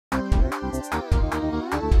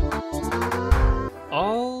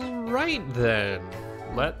right then,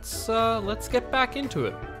 let's get back into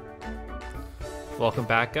it. Welcome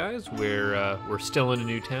back, guys. We're still in a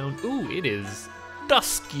new town. Ooh, it is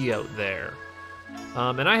dusky out there.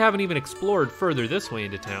 And I haven't even explored further this way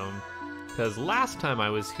into town, because last time I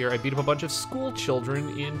was here, I beat up a bunch of school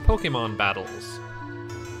children in Pokemon battles.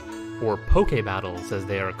 Or Poke battles, as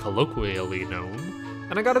they are colloquially known.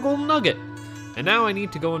 And I got a golden nugget. And now I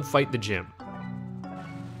need to go and fight the gym.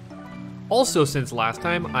 Also, since last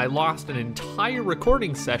time, I lost an entire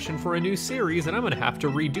recording session for a new series, and I'm gonna have to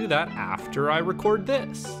redo that after I record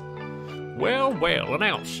this. Well, an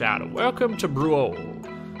outsider, welcome to Bruol,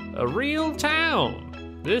 a real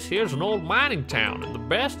town. This here's an old mining town, and the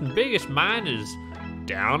best and biggest mine is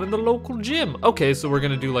down in the local gym. Okay, so we're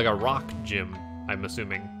gonna do like a rock gym, I'm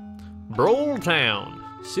assuming. Bruol Town,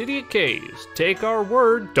 city of caves, take our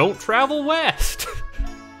word, don't travel west.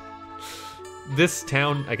 This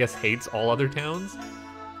town, I guess, hates all other towns.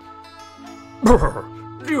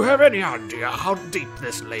 Do you have any idea how deep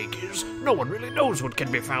this lake is? No one really knows what can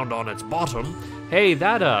be found on its bottom. Hey,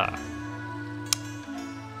 that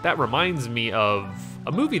reminds me of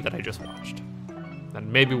a movie that I just watched, that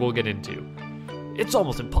maybe we'll get into. It's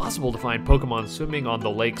almost impossible to find Pokemon swimming on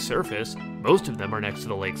the lake's surface. Most of them are next to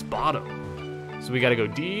the lake's bottom. So we gotta go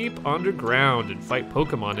deep underground and fight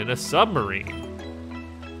Pokemon in a submarine.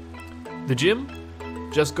 The gym?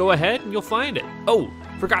 Just go ahead and you'll find it. Oh,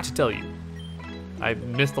 forgot to tell you. I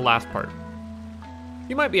missed the last part.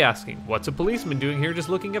 You might be asking, what's a policeman doing here just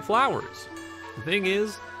looking at flowers? The thing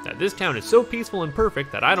is that this town is so peaceful and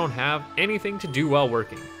perfect that I don't have anything to do while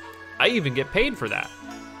working. I even get paid for that.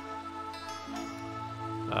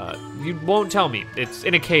 You won't tell me. It's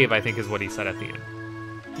in a cave, I think is what he said at the end.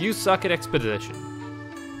 You suck at exposition.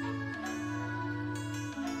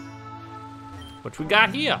 What we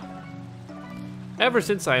got here? Ever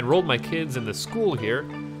since I enrolled my kids in the school here,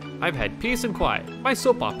 I've had peace and quiet. My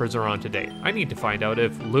soap operas are on today. I need to find out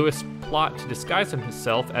if Lewis' plot to disguise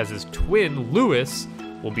himself as his twin, Lewis,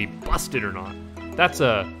 will be busted or not. That's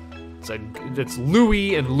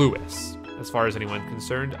Louie and Lewis, as far as anyone's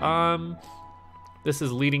concerned. This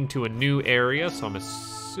is leading to a new area, so I'm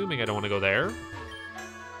assuming I don't want to go there.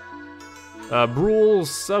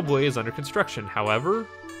 Brule's subway is under construction, however.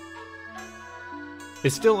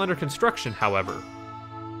 Is still under construction, however.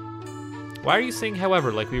 Why are you saying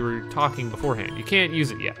however like we were talking beforehand? You can't use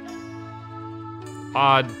it yet.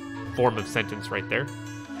 Odd form of sentence right there.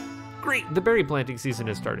 Great, the berry planting season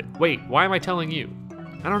has started. Wait, why am I telling you?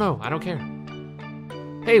 I don't know, I don't care.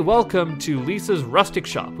 Hey, welcome to Lisa's Rustic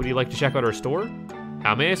Shop. Would you like to check out our store?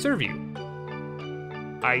 How may I serve you?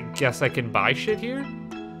 I guess I can buy shit here?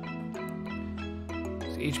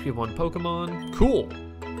 HP of 1 Pokemon. Cool.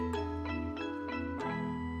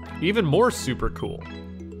 Even more super cool.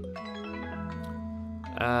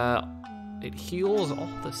 It heals all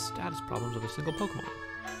the status problems of a single Pokemon.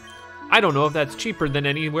 I don't know if that's cheaper than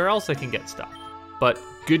anywhere else I can get stuff, but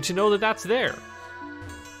good to know that that's there.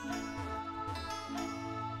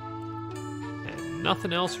 And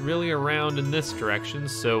nothing else really around in this direction,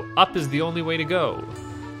 so up is the only way to go.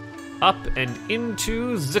 Up and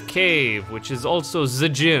into the cave, which is also the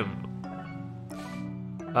gym.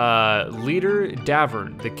 Leader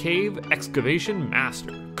Davern, the cave excavation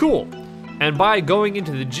master. Cool. And by going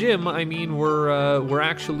into the gym, I mean we're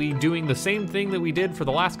actually doing the same thing that we did for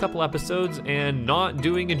the last couple episodes and not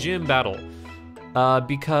doing a gym battle.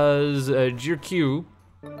 Because Jirku,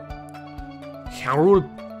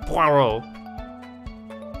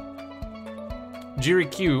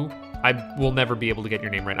 Jirikyu, I will never be able to get your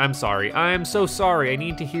name right. I'm sorry. I'm so sorry. I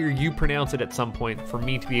need to hear you pronounce it at some point for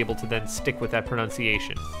me to be able to then stick with that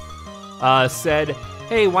pronunciation. Said,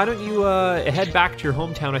 hey, why don't you head back to your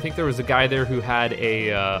hometown? I think there was a guy there who had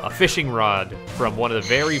a fishing rod from one of the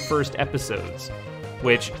very first episodes,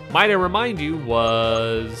 which, might I remind you,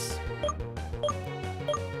 was...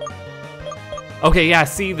 Okay, yeah,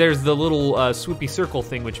 see, there's the little swoopy circle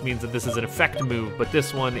thing, which means that this is an effect move, but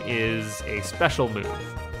this one is a special move.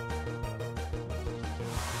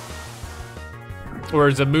 Or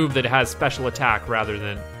is a move that has special attack rather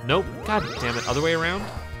than... Nope, god damn it, other way around?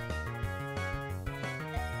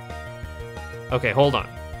 Okay, hold on.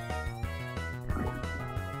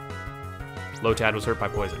 Lotad was hurt by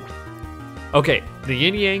poison. Okay, the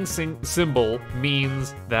yin-yang symbol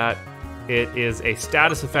means that it is a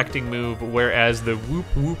status affecting move, whereas the whoop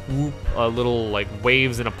whoop whoop, little like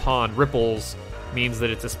waves in a pond, ripples, means that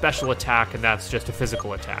it's a special attack and that's just a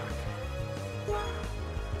physical attack.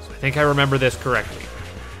 I think I remember this correctly.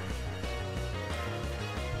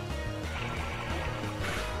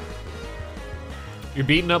 You're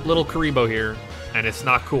beating up little Karibo here, and it's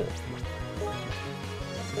not cool.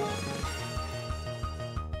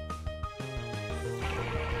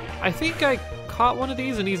 I think I caught one of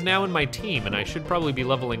these and he's now in my team, and I should probably be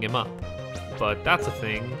leveling him up. But that's a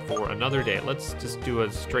thing for another day. Let's just do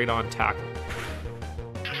a straight-on tackle.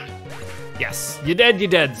 Yes, you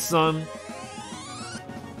dead, son.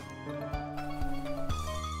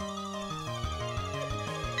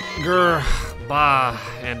 Grr, bah,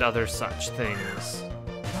 and other such things.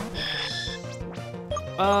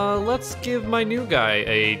 Let's give my new guy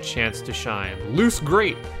a chance to shine. Loose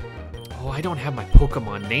Grape. Oh, I don't have my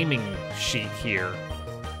Pokemon naming sheet here.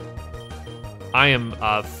 I am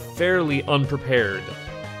fairly unprepared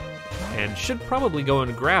and should probably go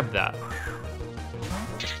and grab that.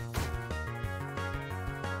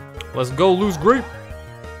 Let's go, Loose Grape.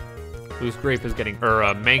 Loose Grape is getting,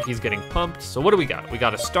 Mankey's getting pumped. So what do we got? We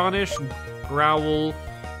got Astonish, Growl,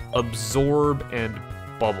 Absorb, and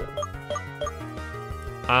Bubble.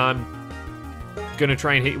 I'm gonna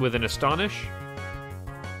try and hit you with an Astonish.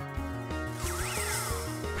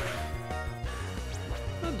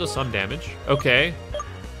 That does some damage. Okay,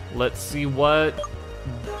 let's see what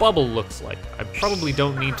Bubble looks like. I probably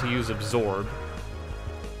don't need to use Absorb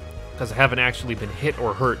because I haven't actually been hit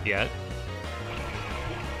or hurt yet.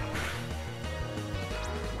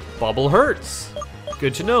 Bubble hurts.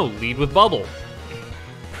 Good to know. Lead with Bubble.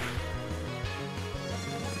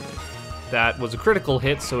 That was a critical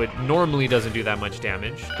hit, so it normally doesn't do that much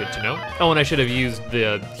damage. Good to know. Oh, and I should have used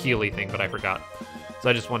the Healy thing, but I forgot. So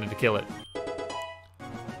I just wanted to kill it.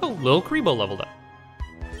 Oh, Lil Kribo leveled up.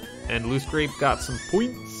 And Loose Grape got some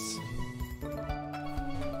points.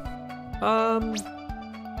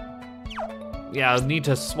 Yeah, I'll need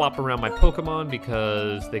to swap around my Pokemon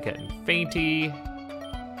because they're getting fainty.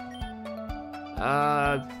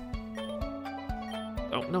 Oh,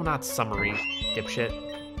 no, not Summary, dipshit.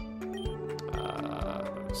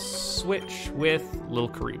 Switch with Lil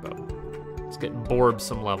Karibo. Let's get Borb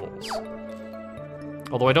some levels.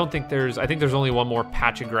 Although I think there's only one more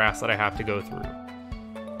patch of grass that I have to go through.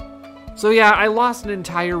 So yeah, I lost an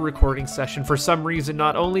entire recording session. For some reason,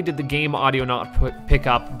 not only did the game audio not pick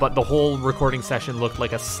up, but the whole recording session looked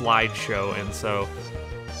like a slideshow, and so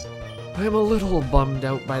I'm a little bummed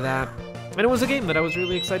out by that. And it was a game that I was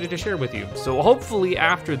really excited to share with you. So hopefully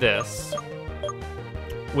after this,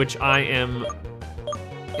 which I am...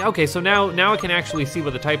 Okay, so now I can actually see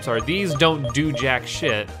what the types are. These don't do jack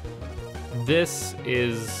shit. This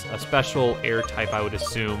is a special air type, I would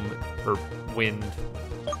assume, or wind,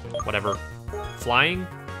 whatever. Flying?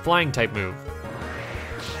 Flying type move.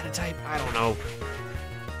 Is that a type? I don't know.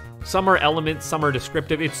 Some are elements, some are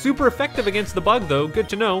descriptive. It's super effective against the bug, though. Good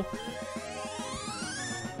to know.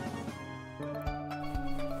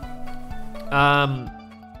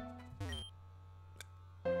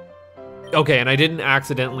 Okay, and I didn't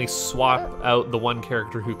accidentally swap out the one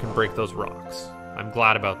character who can break those rocks. I'm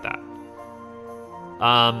glad about that.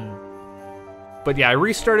 But yeah, I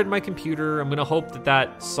restarted my computer. I'm gonna hope that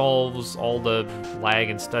that solves all the lag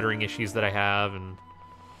and stuttering issues that I have, and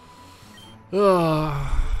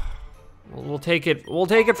we'll take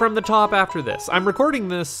it from the top after this. I'm recording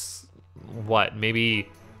this, what, maybe...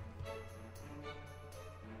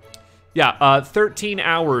 Yeah, 13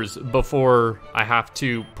 hours before I have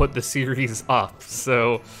to put the series up,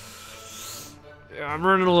 so I'm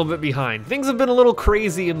running a little bit behind. Things have been a little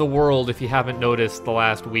crazy in the world, if you haven't noticed, the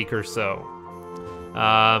last week or so.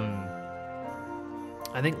 I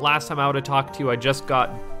think last time I would have talked to you, I just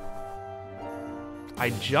got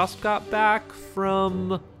back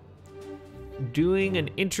from doing an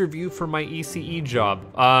interview for my ECE job.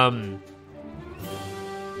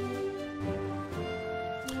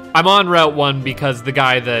 I'm on Route 1 because the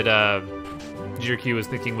guy that GRQ was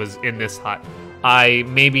thinking was in this hut. I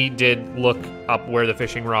maybe did look up where the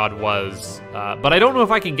fishing rod was, but I don't know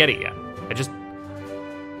if I can get it yet.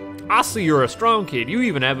 I see you're a strong kid. You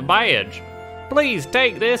even have a badge. Please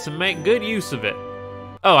take this and make good use of it.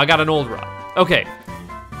 Oh, I got an old rod. Okay.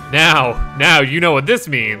 Now you know what this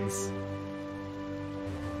means.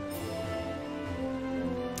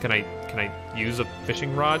 Can I use a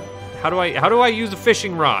fishing rod? How do I use a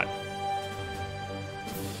fishing rod?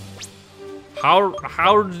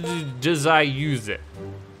 How does I use it?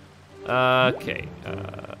 Okay,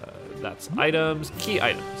 that's items, key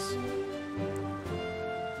items.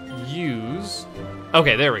 Use.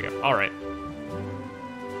 Okay, there we go. All right.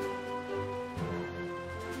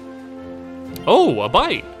 Oh, a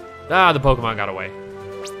bite. Ah, the Pokemon got away.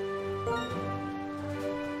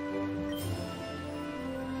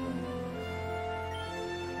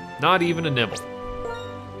 Not even a nibble.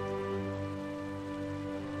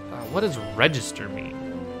 What does register mean?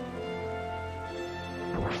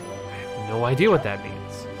 I have no idea what that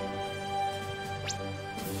means.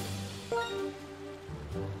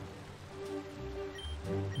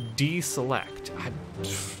 deselect?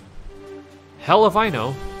 Hell if I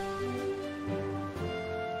know.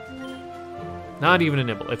 Not even a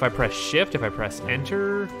nibble. If I press shift, if I press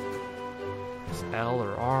enter, press L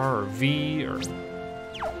or R or V or...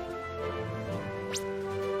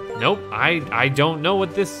 Nope, I don't know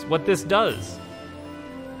what this does.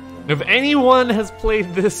 If anyone has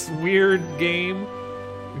played this weird game,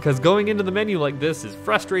 because going into the menu like this is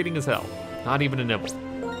frustrating as hell. Not even a nibble.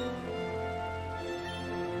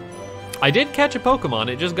 I did catch a Pokemon,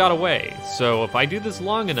 it just got away. So if I do this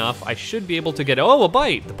long enough, I should be able to get, oh, a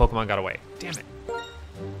bite. The Pokemon got away. Damn it.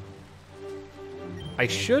 I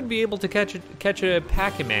should be able to catch a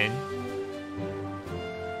Pac-Man.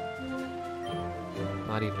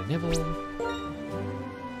 Not even a nibble.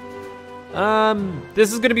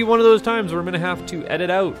 This is gonna be one of those times where I'm gonna have to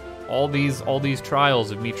edit out all these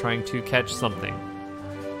trials of me trying to catch something.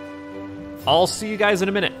 I'll see you guys in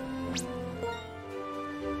a minute.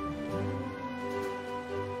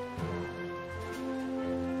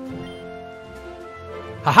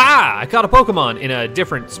 Haha! I caught a Pokemon in a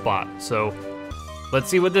different spot, so let's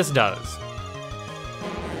see what this does.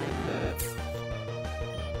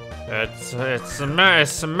 It's a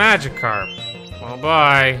Magikarp. Oh,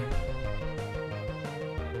 bye.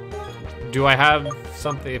 Do I have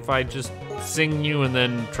something if I just sing you and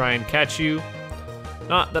then try and catch you?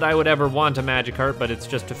 Not that I would ever want a Magikarp, but it's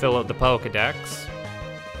just to fill out the Pokedex.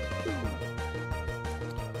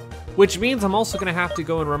 Which means I'm also gonna have to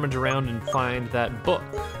go and rummage around and find that book.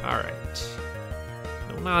 All right.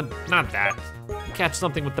 No, not that. Catch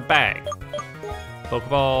something with the bag.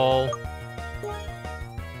 Pokeball.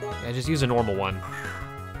 Yeah, just use a normal one.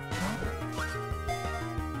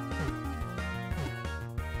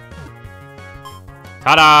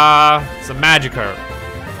 Ta-da! It's a Magikarp.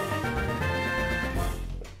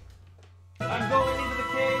 I'm going into the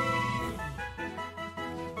cave.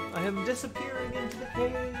 I am disappearing into the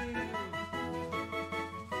cave.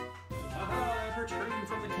 I've returned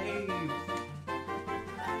from the cave.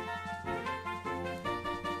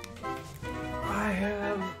 I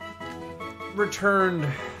have returned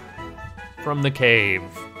from the cave.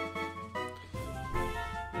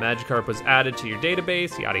 Magikarp was added to your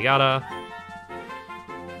database, yada yada.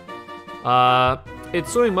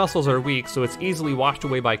 Its swimming muscles are weak, so it's easily washed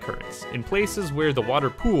away by currents. In places where the water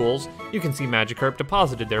pools, you can see Magikarp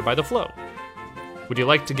deposited there by the flow. Would you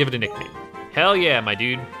like to give it a nickname? Hell yeah, my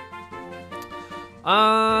dude.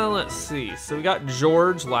 Let's see. So we got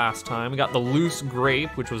George last time. We got the Loose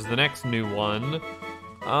Grape, which was the next new one.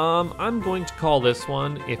 I'm going to call this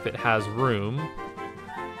one, if it has room,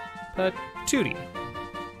 Patootie.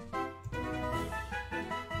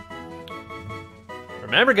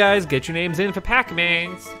 Remember, guys, get your names in for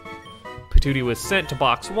Pac-Mans. Patootie was sent to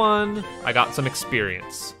box 1. I got some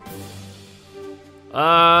experience.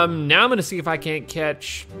 Now I'm gonna see if I can't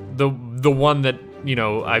catch the one that, you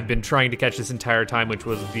know, I've been trying to catch this entire time, which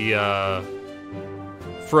was the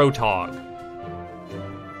Frotog.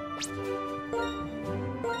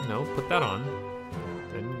 No, put that on.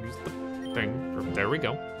 Then use the thing. There we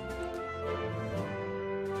go.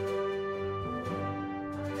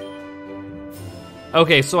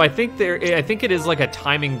 Okay, so I think it is like a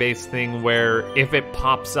timing-based thing where if it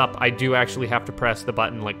pops up, I do actually have to press the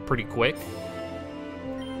button like pretty quick.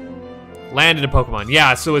 Landed a Pokemon.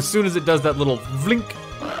 Yeah, so as soon as it does that little vlink,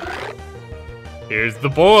 here's the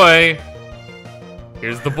boy.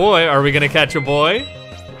 Here's the boy. Are we gonna catch a boy?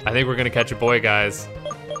 I think we're gonna catch a boy, guys.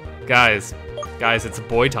 Guys, it's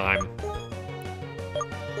boy time.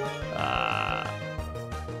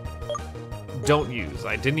 Don't use.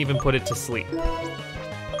 I didn't even put it to sleep.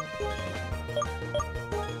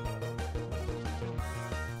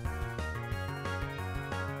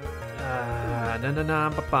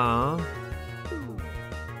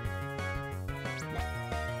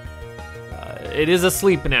 It is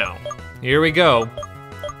asleep now. Here we go.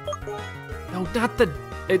 No, not the.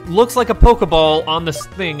 It looks like a Pokeball on this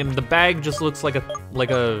thing, and the bag just looks like a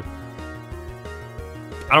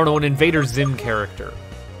I don't know, an Invader Zim character.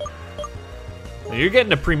 Now you're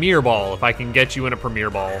getting a Premier Ball if I can get you in a Premier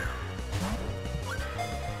Ball.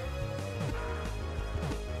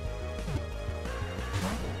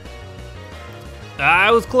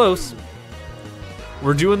 I was close.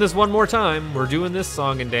 We're doing this one more time. We're doing this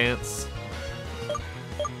song and dance.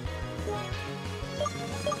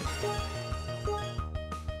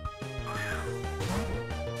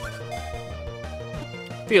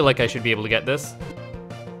 Feel like I should be able to get this.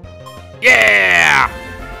 Yeah!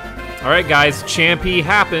 All right, guys, Champy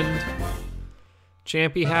happened.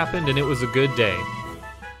 Champy happened, and it was a good day.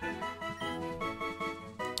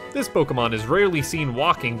 This Pokemon is rarely seen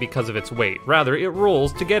walking because of its weight. Rather, it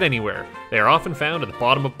rolls to get anywhere. They are often found at the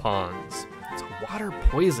bottom of ponds. It's a water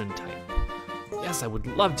poison type. Yes, I would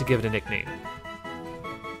love to give it a nickname.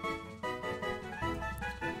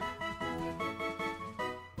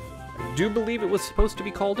 I do believe it was supposed to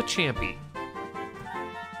be called a Champy.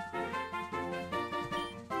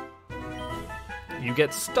 You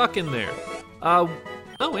get stuck in there. Oh,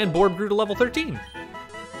 and Borb grew to level 13.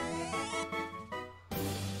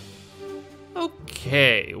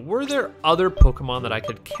 Okay, were there other Pokemon that I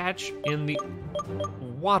could catch in the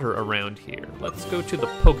water around here? Let's go to the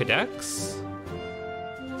Pokedex.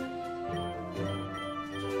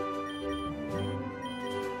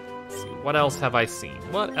 Let's see, what else have I seen?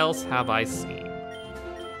 What else have I seen?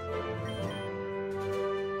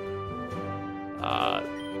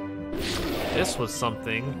 This was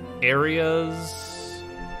something. Areas.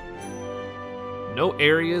 No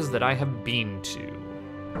areas that I have been to.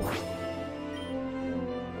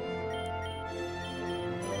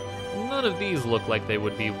 None of these look like they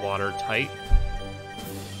would be water type.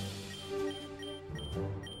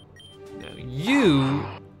 Now you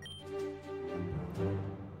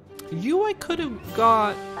I could have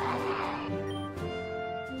got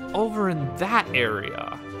over in that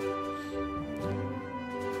area.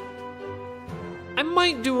 I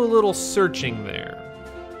might do a little searching there.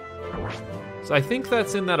 So I think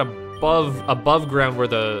that's in that above ground where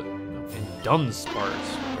the in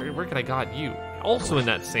Dunsparce. Where could I got you? Also in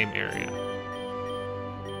that same area.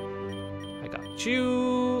 I got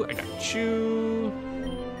you. I got you.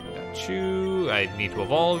 I got you. I need to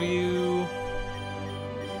evolve you.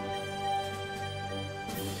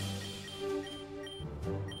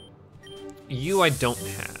 You I don't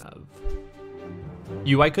have.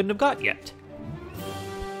 You I couldn't have got yet.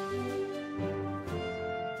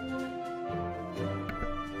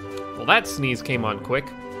 Well, that sneeze came on quick.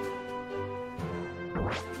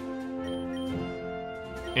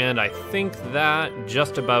 And I think that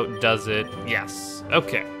just about does it. Yes,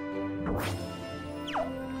 okay.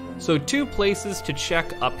 So 2 places to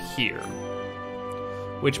check up here,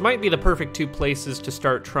 which might be the perfect 2 places to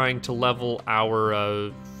start trying to level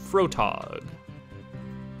our Frotog.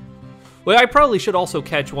 Well, I probably should also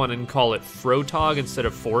catch one and call it Frotog instead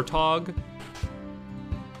of Fortog.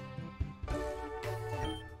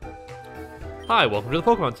 Hi, welcome to the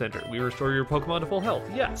Pokemon Center. We restore your Pokemon to full health.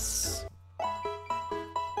 Yes.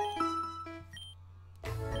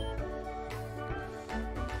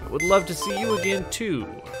 Would love to see you again too.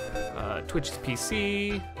 Twitch's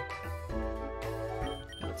PC.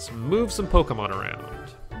 Let's move some Pokemon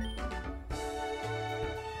around.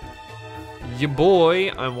 Ya boy,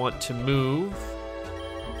 I want to move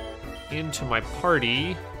into my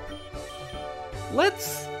party.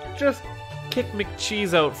 Let's just kick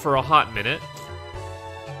McCheese out for a hot minute.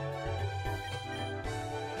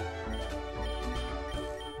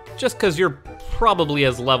 Just because you're probably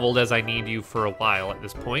as leveled as I need you for a while at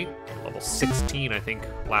this point. Level 16, I think,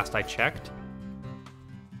 last I checked.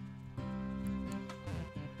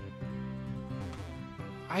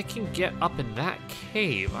 I can get up in that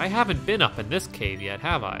cave. I haven't been up in this cave yet,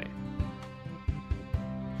 have I?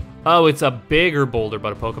 Oh, it's a bigger boulder,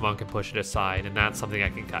 but a Pokemon can push it aside, and that's something I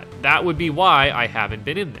can cut. That would be why I haven't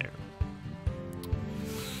been in there.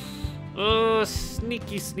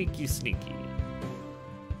 Sneaky, sneaky, sneaky.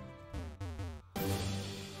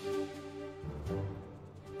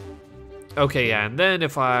 Okay, yeah, and then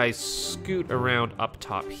if I scoot around up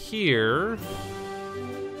top here,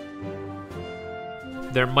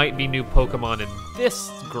 there might be new Pokemon in this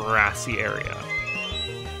grassy area.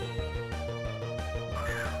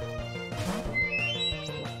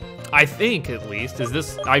 I think, at least. Is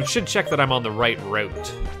this... I should check that I'm on the right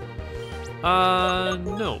route.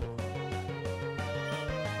 No.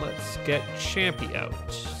 Let's get Champy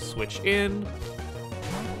out. Switch in.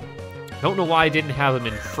 Don't know why I didn't have him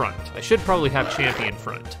in front. I should probably have Champy in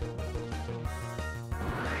front.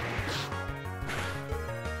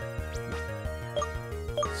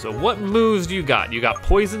 So what moves do you got? You got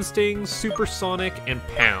Poison Sting, Supersonic, and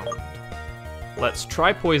Pound. Let's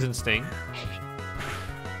try Poison Sting.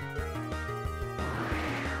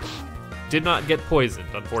 Did not get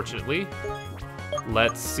poisoned, unfortunately.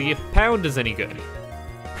 Let's see if Pound is any good.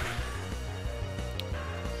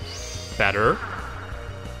 Better.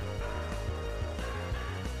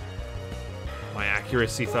 My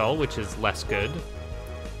accuracy fell, which is less good.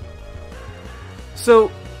 So,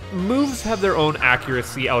 moves have their own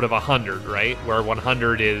accuracy out of 100, right? Where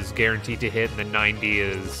 100 is guaranteed to hit, and then 90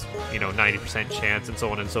 is, 90% chance, and so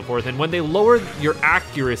on and so forth. And when they lower your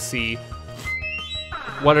accuracy,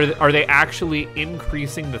 what are they actually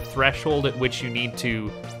increasing the threshold at which you need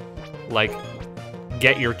to like,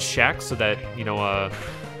 get your check so that, you know, a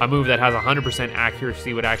move that has 100%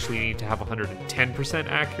 accuracy would actually need to have 110%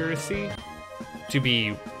 accuracy to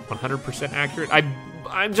be 100% accurate.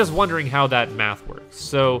 I'm just wondering how that math works.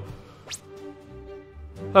 So,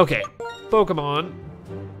 okay, Pokemon.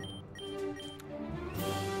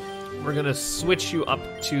 We're gonna switch you up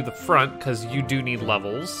to the front because you do need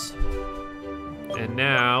levels. And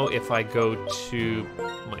now if I go to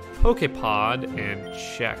my Poképod and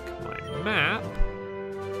check my map,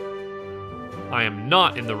 I am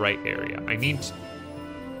not in the right area. I need to...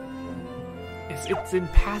 It's in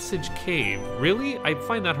Passage Cave. Really? I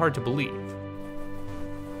find that hard to believe.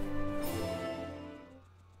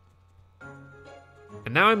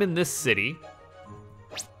 And now I'm in this city,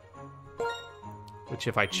 which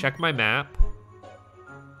if I check my map,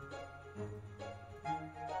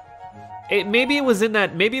 maybe it was in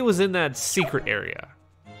that secret area.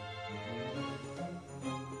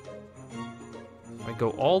 If I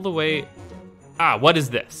go all the way, what is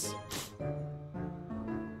this?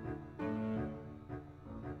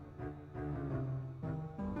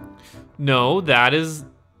 No, that is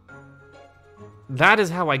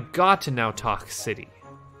how I got to Nautok City.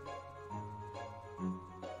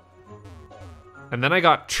 And then I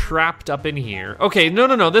got trapped up in here. Okay,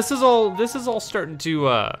 no. This is all starting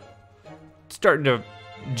to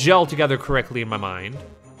gel together correctly in my mind.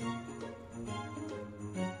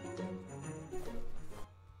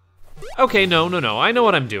 Okay, no. I know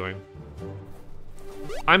what I'm doing.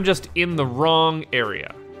 I'm just in the wrong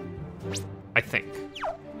area, I think.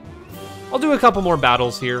 I'll do a couple more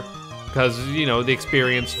battles here because, you know, the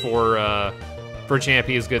experience for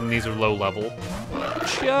Champy is good and these are low level.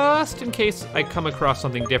 Just in case I come across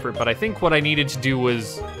something different, but I think what I needed to do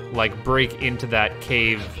was, like, break into that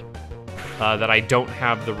cave that I don't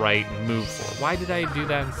have the right move for. Why did I do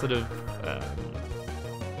that instead of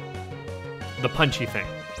the punchy thing?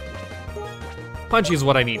 Punchy is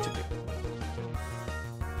what I need to do.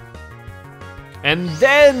 And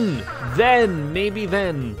maybe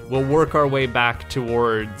then, we'll work our way back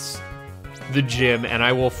towards the gym and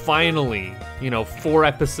I will finally, you know, 4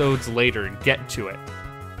 episodes later, get to it.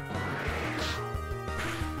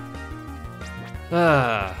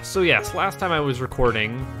 So yes, last time I was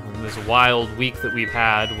recording, this wild week that we've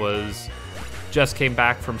had was just came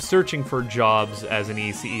back from searching for jobs as an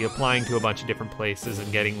ECE, applying to a bunch of different places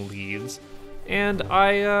and getting leads. And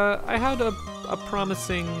I had a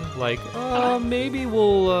promising, like, maybe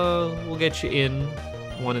we'll get you in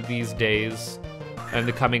one of these days in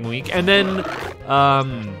the coming week. And then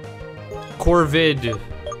Corvid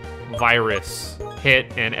virus hit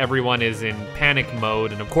and everyone is in panic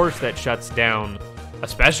mode, and of course that shuts down,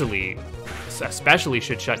 especially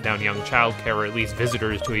should shut down young childcare, or at least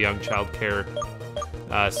visitors to a young childcare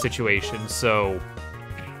situation. So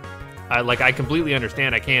I completely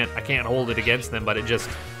understand. I can't hold it against them, but it just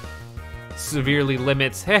severely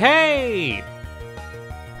limits. Hey!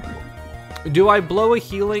 Do I blow a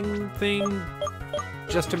healing thing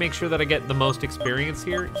just to make sure that I get the most experience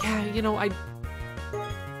here? Yeah, you know, I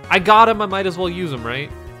got him, I might as well use him,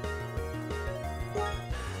 right?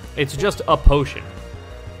 It's just a potion.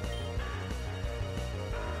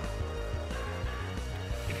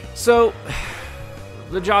 So,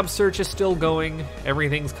 the job search is still going.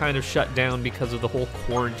 Everything's kind of shut down because of the whole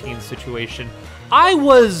quarantine situation. I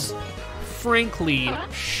was frankly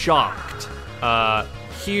shocked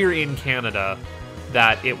here in Canada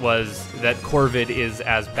that Corvid is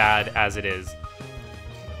as bad as it is.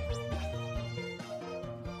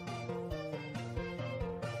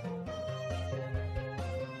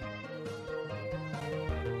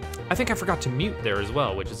 I think I forgot to mute there as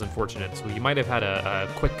well, which is unfortunate. So you might have had a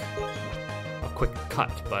quick cut,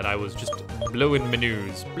 but I was just blowing my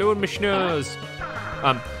schnoz.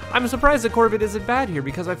 I'm surprised that Corvid isn't bad here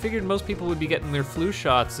because I figured most people would be getting their flu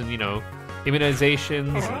shots and, you know,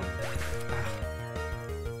 immunizations.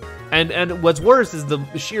 And what's worse is the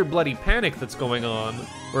sheer bloody panic that's going on,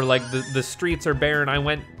 where like the streets are bare, and I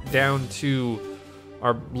went down to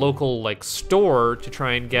our local like store to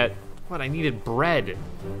try and get what I needed. Bread.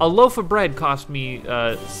 A loaf of bread cost me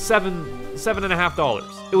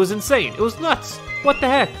 $7.50. It was insane. It was nuts. What the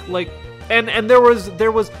heck? Like, and there was.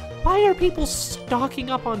 Why are people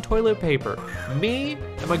stocking up on toilet paper? Me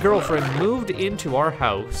and my girlfriend moved into our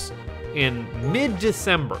house in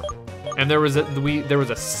mid-December, and there was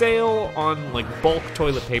a sale on like bulk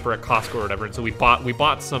toilet paper at Costco or whatever, and so we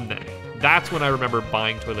bought some then. That's when I remember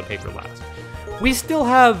buying toilet paper last. We still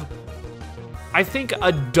have, I think,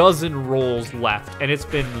 a dozen rolls left, and it's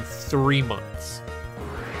been 3 months.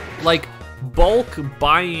 Like, bulk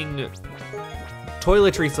buying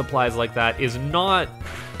toiletry supplies like that is not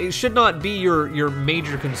it should not be your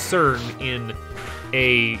major concern in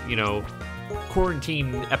a, you know,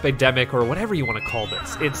 quarantine epidemic or whatever you want to call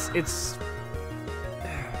this. It's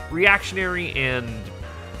reactionary and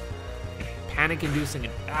panic-inducing,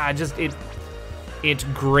 and it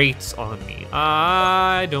grates on me.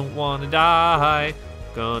 I don't want to die.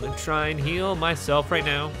 Gonna try and heal myself right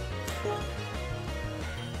now.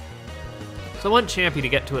 So I want Champy to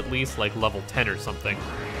get to at least like level 10 or something.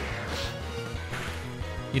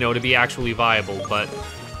 You know, to be actually viable, but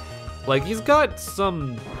like he's got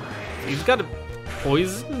a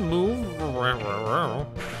poison move.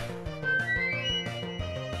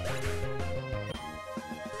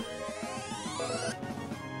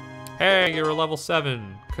 Hey, you're a level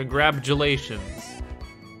 7. Congratulations.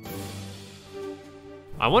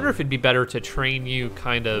 I wonder if it'd be better to train you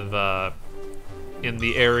kind of in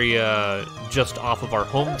the area just off of our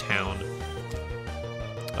hometown.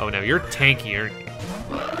 Oh, now you're tanky, aren't you?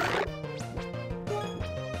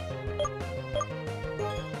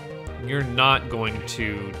 You're not going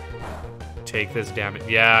to take this damage.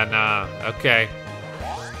 Yeah, nah, okay.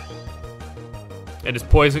 And is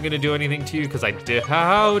poison gonna do anything to you? Because I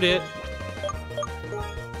doubt it.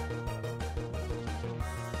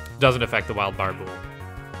 Doesn't affect the wild barb.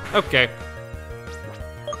 Okay.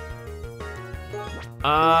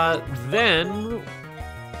 Then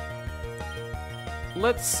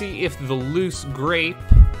let's see if the loose grape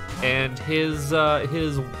and his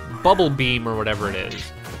bubble beam or whatever it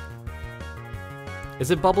is. Is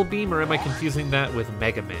it Bubble Beam, or am I confusing that with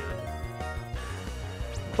Mega Man?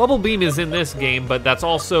 Bubble Beam is in this game, but that's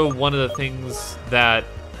also one of the things that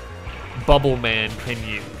Bubble Man can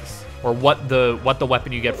use, or what the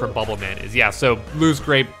weapon you get from Bubble Man is. Yeah, so Loose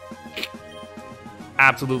Grape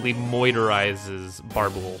absolutely moisturizes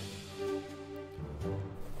Barbool.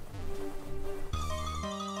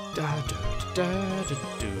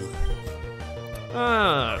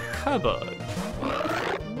 Cupboard.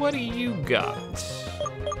 What do you got?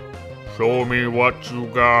 Show me what you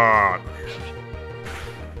got.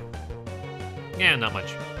 Yeah, not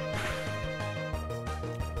much.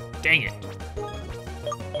 Dang it.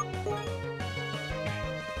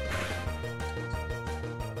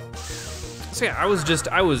 So yeah,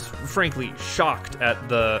 I was frankly shocked at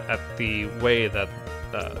the way that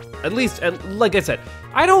like I said,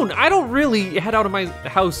 I don't really head out of my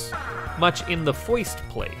house much in the Foist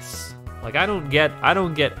place. Like I don't get out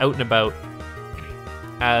and about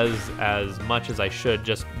as much as I should,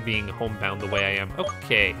 just being homebound the way I am.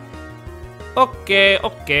 Okay.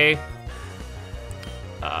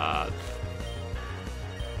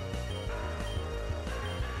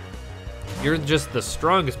 You're just the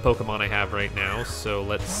strongest Pokemon I have right now, so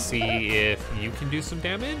let's see if you can do some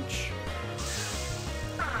damage.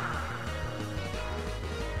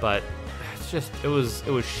 But it's just, it was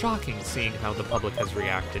shocking seeing how the public has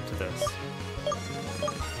reacted to this.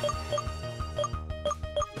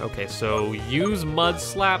 Okay, so use Mud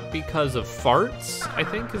Slap because of farts, I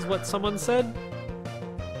think is what someone said.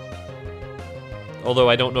 Although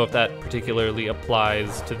I don't know if that particularly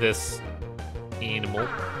applies to this animal.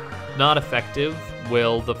 Not effective.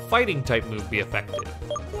 Will the fighting type move be effective?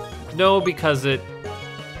 No, because no,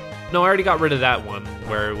 I already got rid of that one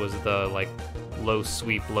where it was the like low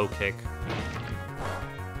sweep, low kick.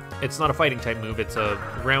 It's not a fighting type move, it's a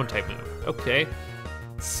ground type move. Okay.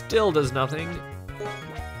 Still does nothing.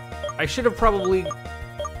 I should have probably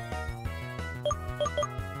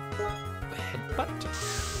headbutt.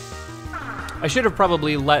 I should have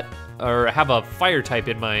probably have a fire type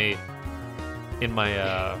in my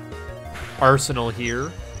arsenal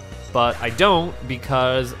here, but I don't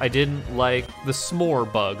because I didn't like the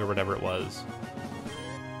s'more bug or whatever it was.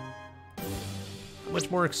 How much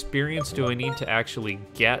more experience do I need to actually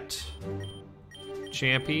get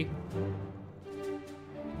Champy?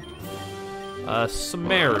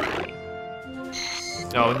 Summary.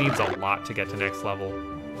 Oh, it needs a lot to get to next level.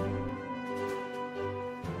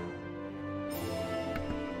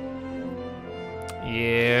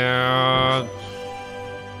 Yeah.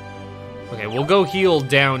 Okay, we'll go heal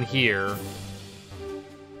down here.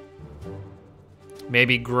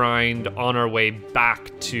 Maybe grind on our way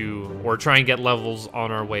back to, or try and get levels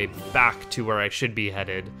on our way back to where I should be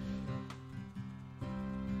headed.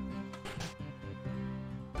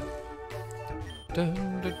 Dun,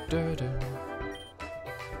 dun, dun, dun.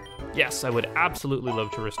 Yes, I would absolutely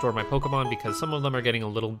love to restore my Pokemon because some of them are getting a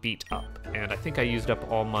little beat up, and I think I used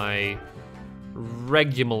up all my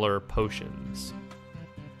regular potions.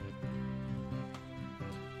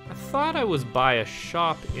 I thought I was by a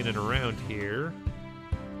shop in and around here.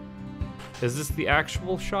 Is this the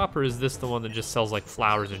actual shop, or is this the one that just sells like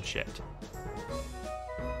flowers and shit?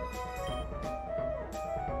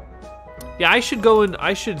 Yeah, I should go and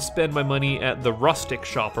I should spend my money at the Rustic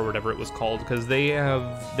Shop or whatever it was called, because they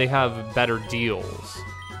have better deals.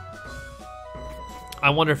 I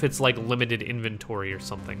wonder if it's like limited inventory or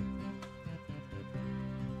something.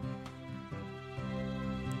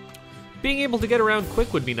 Being able to get around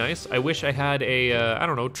quick would be nice. I wish I had a, I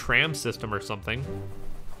don't know, tram system or something.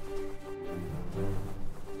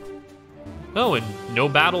 Oh, and no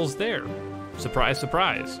battles there. Surprise,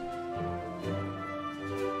 surprise.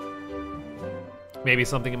 Maybe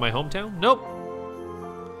something in my hometown? Nope.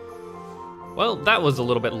 Well, that was a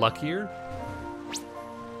little bit luckier.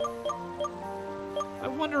 I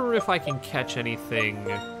wonder if I can catch anything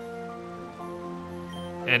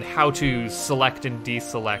and how to select and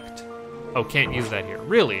deselect. Oh, can't use that here.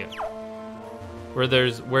 Really? Where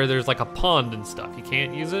there's like a pond and stuff. You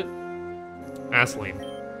can't use it? Aisling.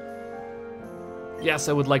 Yes,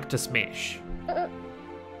 I would like to smash.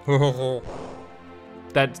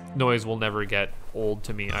 That noise will never get old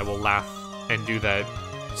to me. I will laugh and do that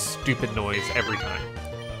stupid noise every time.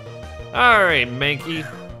 All right, Mankey.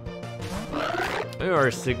 You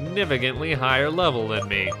are significantly higher level than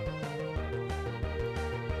me.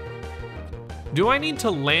 Do I need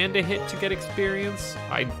to land a hit to get experience?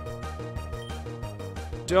 I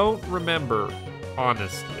don't remember,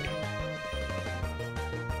 honestly.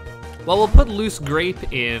 Well, we'll put Loose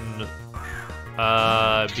Grape in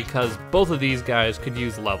because both of these guys could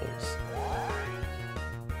use levels.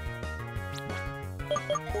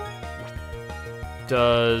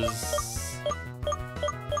 Does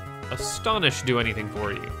Astonish do anything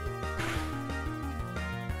for you?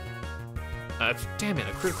 Damn it,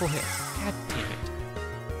 a critical hit. God damn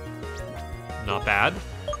it. Not bad.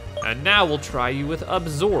 And now we'll try you with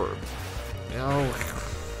Absorb. Oh,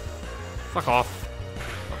 fuck off.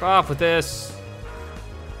 Fuck off with this.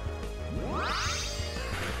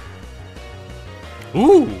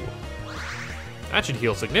 Ooh. That should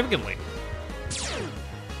heal significantly.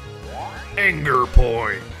 Anger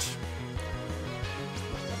point.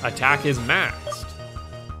 Attack is maxed.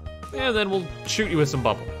 And then we'll shoot you with some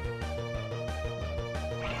bubble.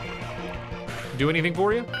 Do anything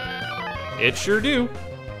for you? It sure do.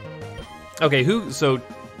 Okay, so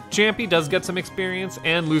Champy does get some experience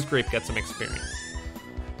and Loose Grape gets some experience.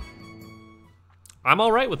 I'm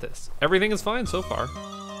all right with this. Everything is fine so far.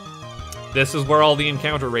 This is where all the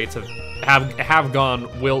encounter rates have gone.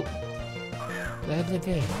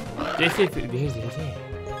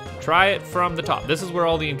 Try it from the top. This is where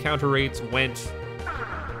all the encounter rates went.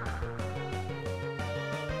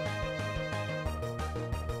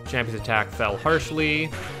 Champy's attack fell harshly.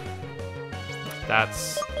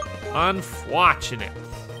 That's unfortunate.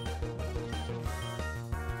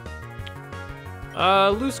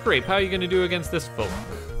 Loose Grape, how are you gonna do against this folk?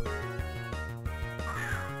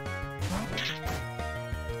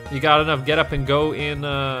 You got enough get up and go in,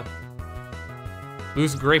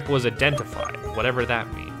 Loose Grape was identified, whatever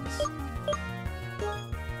that means.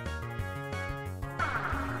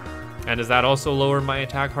 And does that also lower my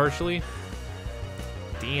attack harshly?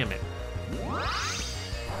 Damn it.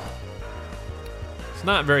 It's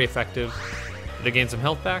not very effective. Did I gain some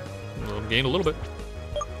health back? Well, gained a little bit.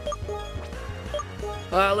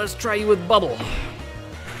 Let's try you with Bubble.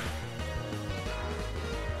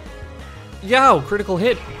 Yo, critical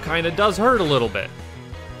hit kinda does hurt a little bit.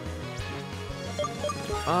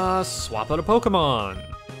 Swap out a Pokemon.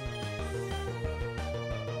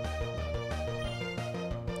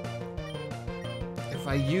 If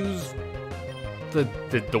I use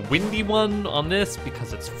the windy one on this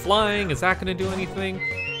because it's flying, is that gonna do anything?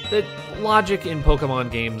 The logic in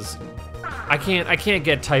Pokemon games, I can't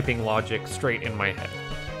get typing logic straight in my head.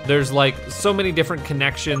 There's like so many different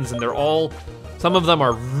connections and they're all, some of them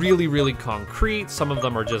are really, really concrete, some of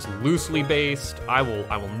them are just loosely based. I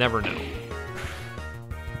will never know.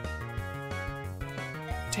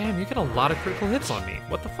 Damn, you get a lot of critical hits on me.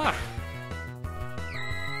 What the fuck?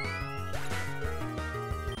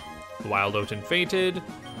 Wild Oat and Fated.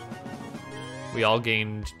 We all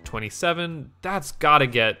gained 27. That's gotta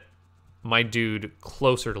get my dude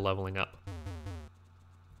closer to leveling up.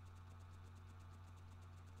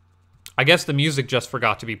 I guess the music just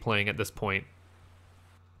forgot to be playing at this point.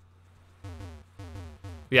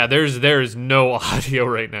 Yeah, there's no audio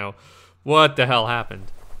right now. What the hell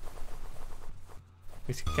happened? At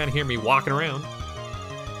least you can kind of hear me walking around.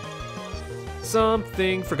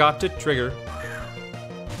 Something forgot to trigger.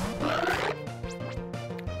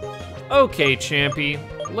 Okay, Champy,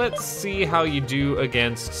 let's see how you do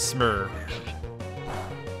against Smurr.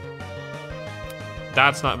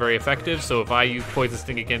 That's not very effective, so if I use Poison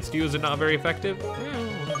Sting against you, is it not very effective?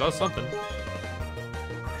 Yeah, it does something.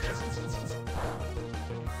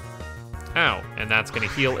 Ow, and that's gonna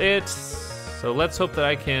heal it. So let's hope that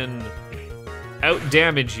I can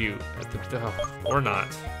out-damage you. Or not.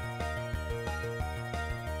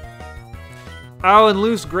 Oh, and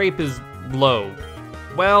loose grape is low.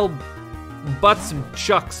 Well, butts and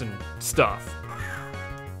chucks and stuff.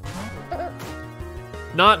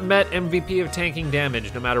 Not met MVP of tanking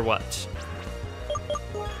damage, no matter what.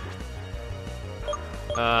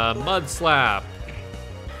 Mud slap.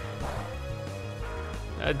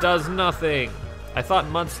 That does nothing. I thought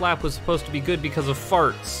mud slap was supposed to be good because of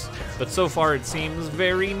farts, but so far it seems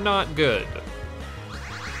very not good.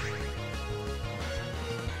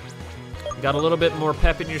 Got a little bit more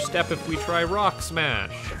pep in your step if we try rock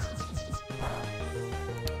smash.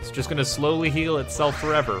 It's just gonna slowly heal itself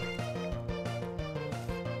forever.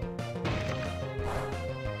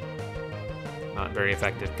 Not very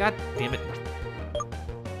effective. God damn it.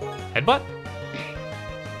 Headbutt?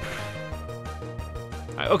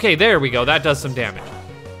 Okay, there we go. That does some damage.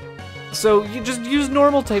 So you just use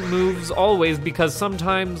normal type moves always, because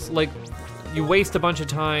sometimes, like, you waste a bunch of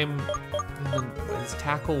time. And then is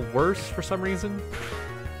tackle worse for some reason?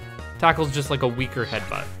 Tackle's just like a weaker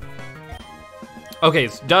headbutt. Okay,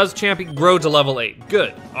 so does Champion grow to level 8?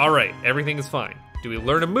 Good. All right, everything is fine. Do we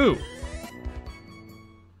learn a move?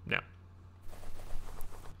 No.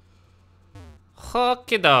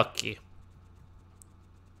 Okie dokie.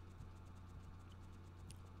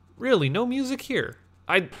 Really, no music here.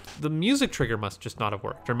 The music trigger must just not have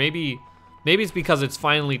worked. Or maybe it's because it's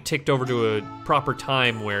finally ticked over to a proper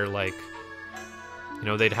time where, like, you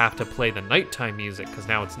know, they'd have to play the nighttime music because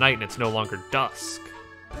now it's night and it's no longer dusk.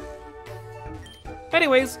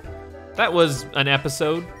 Anyways, that was an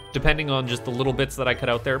episode, depending on just the little bits that I cut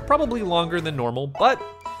out there. Probably longer than normal, but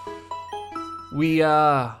we're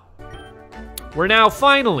now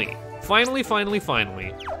finally,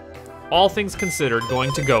 all things considered,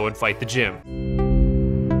 going to go and fight the gym.